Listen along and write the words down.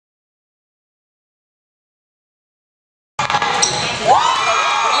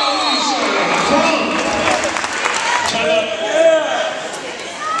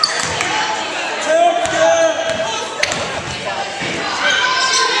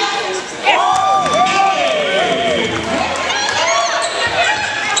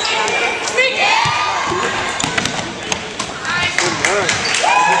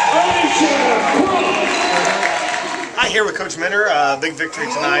Coach Minter, big victory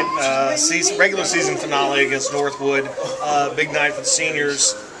tonight. Regular season finale against Northwood. Big night for the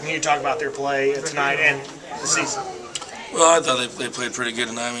seniors. Can you talk about their play tonight and the season? Well, I thought they played pretty good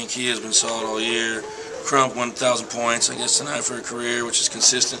tonight. I mean, Key has been solid all year. Crump 1,000 points, I guess, tonight for a career, which is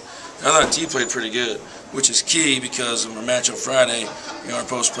consistent. And I thought T played pretty good, which is key because of our matchup Friday. You know, our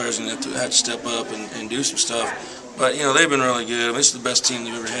post players are going to have to step up and do some stuff. But, you know, they've been really good. This is the best team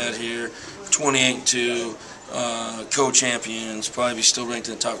they've ever had here. 28-2, co-champions, probably be still ranked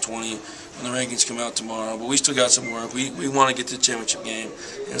in the top 20 when the rankings come out tomorrow. But we still got some work. We want to get to the championship game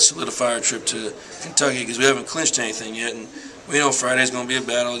and solidify our trip to Kentucky because we haven't clinched anything yet. And we know Friday's going to be a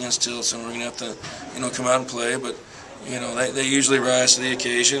battle against Thompson. We're going to have to, you know, come out and play. But, you know, they usually rise to the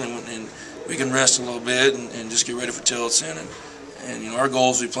occasion, and we can rest a little bit and just get ready for Thompson. And you know, our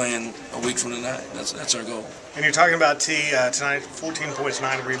goal is to be playing a week from tonight. That's our goal. And you're talking about T tonight, 14 points,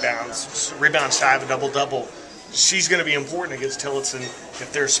 9 rebounds. Rebounds shy of a double-double. She's going to be important against Tillotson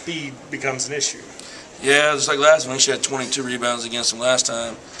if their speed becomes an issue. Yeah, just like last one, she had 22 rebounds against them last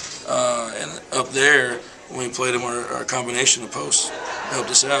time. And up there, when we played them, our combination of posts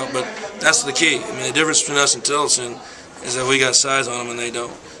helped us out. But that's the key. I mean, the difference between us and Tillotson is that we got size on them and they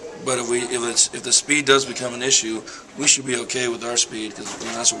don't. But if the speed does become an issue, we should be okay with our speed because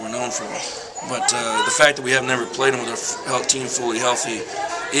that's what we're known for. But the fact that we have never played them with our team fully healthy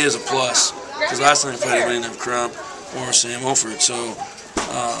is a plus. Because last time we played them, we didn't have Crump or Sam Olford. So,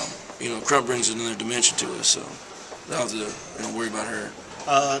 you know, Crump brings another dimension to us. So, I'll have to worry about her.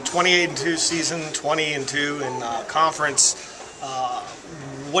 28-2 season, 20-2 in conference.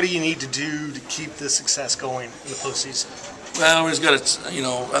 What do you need to do to keep this success going in the postseason? Well, we just got to, you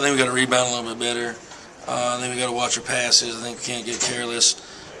know, I think we got to rebound a little bit better. I think we got to watch our passes. I think we can't get careless.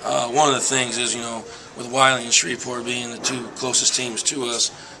 One of the things is, you know, with Wiley and Shreveport being the two closest teams to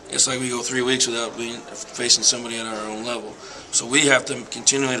us, it's like we go 3 weeks without facing somebody at our own level. So we have to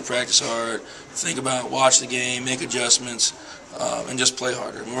continually to practice hard, think about, watch the game, make adjustments, and just play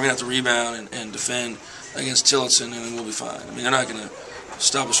harder. I mean, we're going to have to rebound and defend against Tillotson, and then we'll be fine. I mean, they're not going to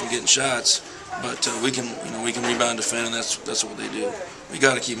stop us from getting shots, but we can rebound, defend, and that's what they do. We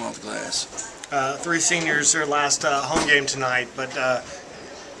got to keep them off the glass. 3 seniors, their last home game tonight, but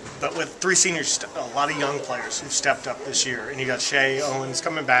with 3 seniors, a lot of young players who've stepped up this year, and you got Shay Owens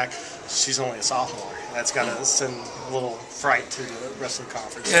coming back. She's only a sophomore. That's got to send a little fright to the rest of the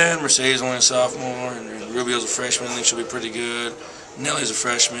conference. Yeah, and Mercedes only a sophomore, and Rubio's a freshman. I think she'll be pretty good. Nellie's a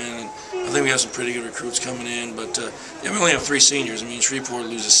freshman, and I think we have some pretty good recruits coming in. But yeah, we only have 3 seniors. I mean, Shreveport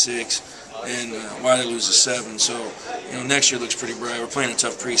loses 6, and Wiley loses 7. So, you know, next year looks pretty bright. We're playing a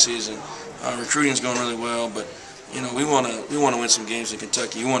tough preseason. Recruiting's going really well, but you know, we want to win some games in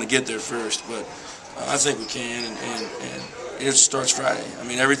Kentucky. We want to get there first, but I think we can, and it starts Friday. I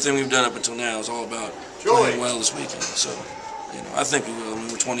mean, everything we've done up until now is all about playing well this weekend. So, you know, I think we will. I mean,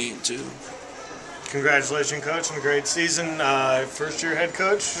 we're 28-2. Congratulations, Coach, on a great season. First-year head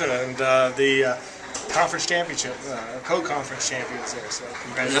coach and the conference championship, co-conference champions there. So,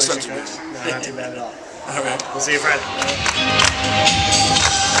 congratulations, Coach. No, not too bad at all. All right. We'll see you Friday.